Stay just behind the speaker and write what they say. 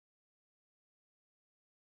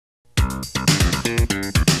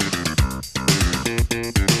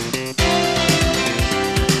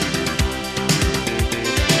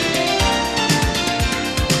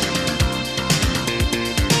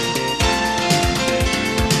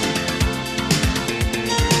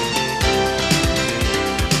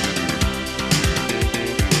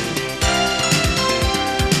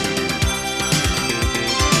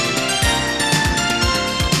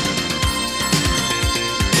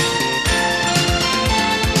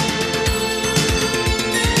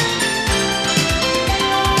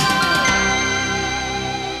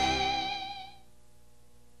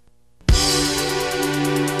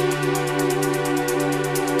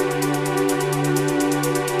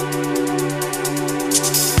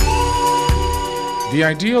The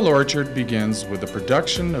ideal orchard begins with the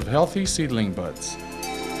production of healthy seedling buds.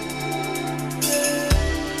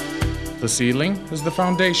 The seedling is the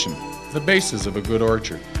foundation, the basis of a good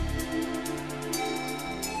orchard.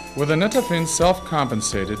 With the Netafim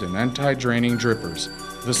self-compensated and anti-draining drippers,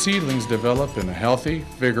 the seedlings develop in a healthy,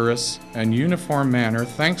 vigorous, and uniform manner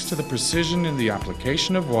thanks to the precision in the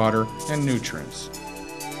application of water and nutrients.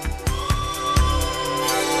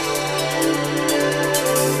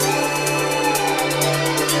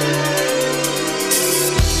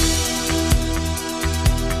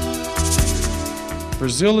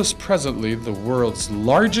 Brazil is presently the world's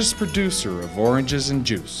largest producer of oranges and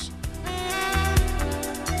juice.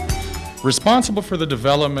 Responsible for the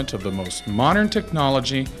development of the most modern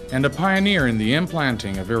technology and a pioneer in the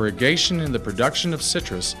implanting of irrigation in the production of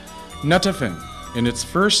citrus, Netafim, in its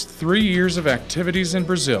first 3 years of activities in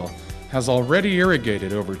Brazil, has already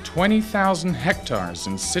irrigated over 20,000 hectares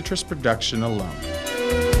in citrus production alone.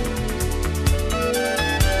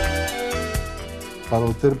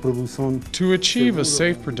 To achieve a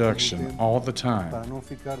safe production all the time,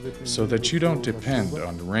 so that you don't depend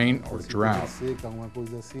on rain or drought,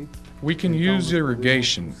 we can use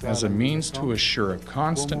irrigation as a means to assure a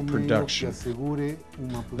constant production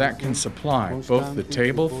that can supply both the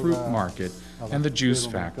table fruit market and the juice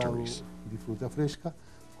factories.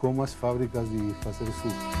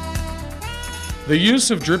 The use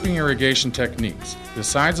of dripping irrigation techniques,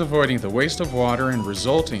 besides avoiding the waste of water and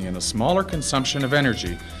resulting in a smaller consumption of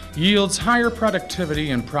energy, yields higher productivity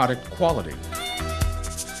and product quality.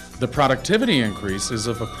 The productivity increase is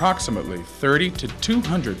of approximately 30 to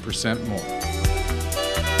 200% more.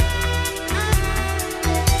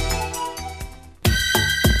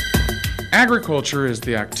 Agriculture is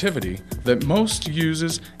the activity that most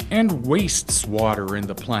uses and wastes water in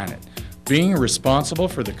the planet, being responsible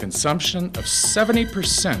for the consumption of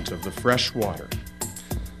 70% of the fresh water.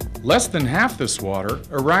 Less than half this water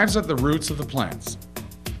arrives at the roots of the plants.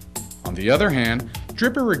 On the other hand,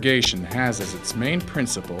 drip irrigation has as its main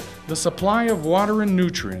principle the supply of water and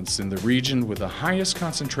nutrients in the region with the highest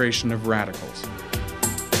concentration of radicals.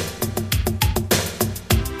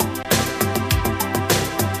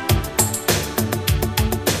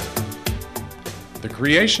 The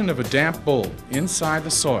creation of a damp bulb inside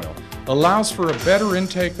the soil allows for a better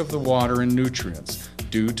intake of the water and nutrients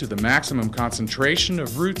due to the maximum concentration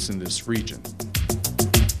of roots in this region.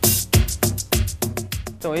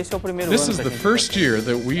 This is the first year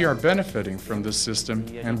that we are benefiting from this system,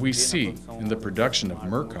 and we see in the production of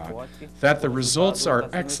Murcot that the results are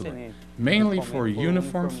excellent, mainly for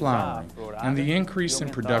uniform flowering and the increase in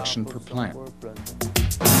production per plant.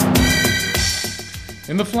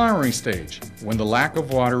 In the flowering stage, when the lack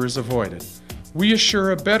of water is avoided, we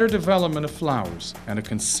assure a better development of flowers and a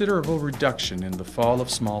considerable reduction in the fall of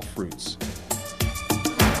small fruits.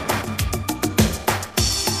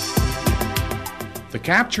 The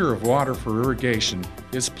capture of water for irrigation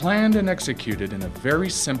is planned and executed in a very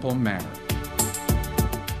simple manner.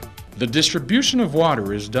 The distribution of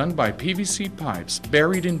water is done by PVC pipes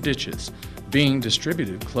buried in ditches, being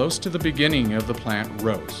distributed close to the beginning of the plant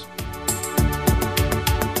rows.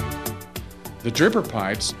 The dripper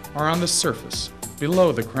pipes are on the surface,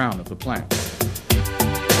 below the crown of the plant.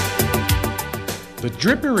 The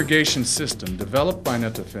drip irrigation system developed by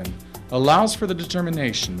Netafim allows for the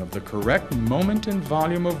determination of the correct moment and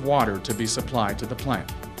volume of water to be supplied to the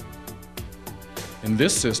plant. In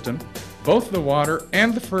this system, both the water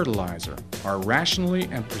and the fertilizer are rationally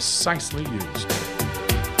and precisely used.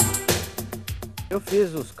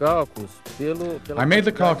 I made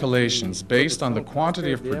the calculations based on the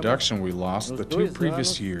quantity of production we lost the 2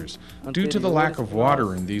 previous years due to the lack of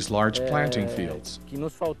water in these large planting fields.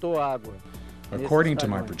 According to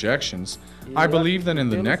my projections, I believe that in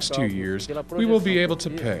the next 2 years we will be able to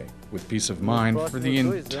pay with peace of mind for the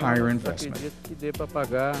entire investment.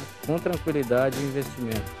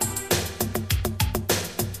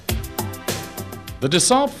 The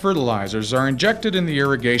dissolved fertilizers are injected in the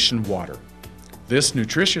irrigation water. This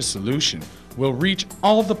nutritious solution will reach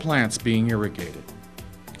all of the plants being irrigated.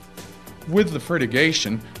 With the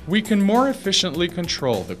fertigation, we can more efficiently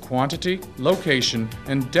control the quantity, location,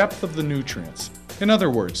 and depth of the nutrients. In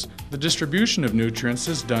other words, the distribution of nutrients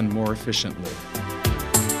is done more efficiently.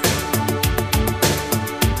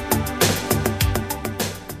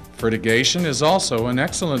 Fertigation is also an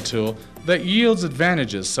excellent tool that yields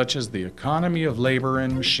advantages such as the economy of labor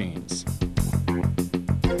and machines.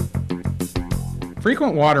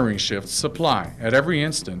 Frequent watering shifts supply, at every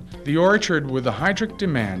instant, the orchard with a hydric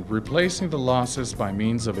demand, replacing the losses by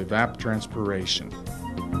means of evapotranspiration.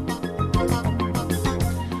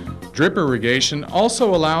 Drip irrigation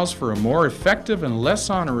also allows for a more effective and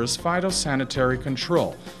less onerous phytosanitary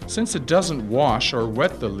control, since it doesn't wash or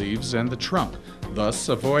wet the leaves and the trunk, thus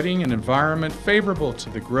avoiding an environment favorable to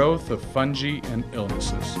the growth of fungi and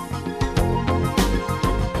illnesses.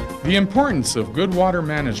 The importance of good water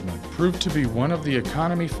management proved to be one of the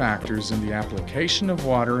economy factors in the application of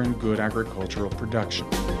water in good agricultural production.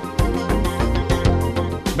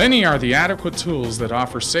 Many are the adequate tools that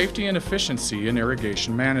offer safety and efficiency in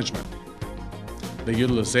irrigation management. The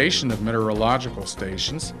utilization of meteorological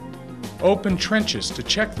stations, open trenches to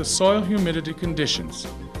check the soil humidity conditions,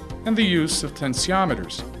 and the use of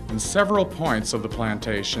tensiometers in several points of the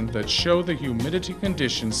plantation that show the humidity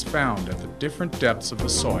conditions found at the different depths of the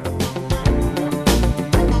soil.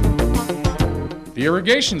 The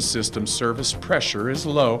irrigation system surface pressure is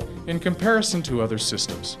low in comparison to other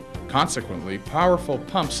systems. Consequently, powerful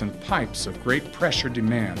pumps and pipes of great pressure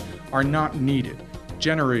demand are not needed,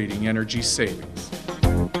 generating energy savings.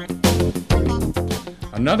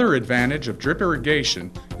 Another advantage of drip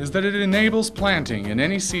irrigation is that it enables planting in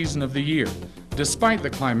any season of the year, despite the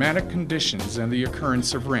climatic conditions and the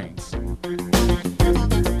occurrence of rains.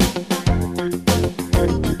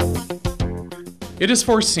 It is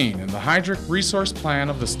foreseen in the Hydric Resource Plan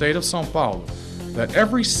of the State of São Paulo that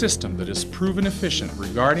every system that is proven efficient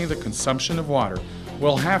regarding the consumption of water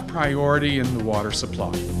will have priority in the water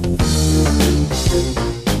supply.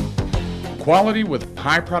 Quality with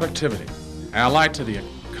high productivity, allied to the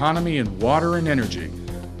economy in water and energy,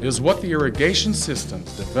 is what the irrigation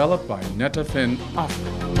systems developed by Netafim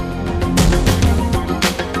offer.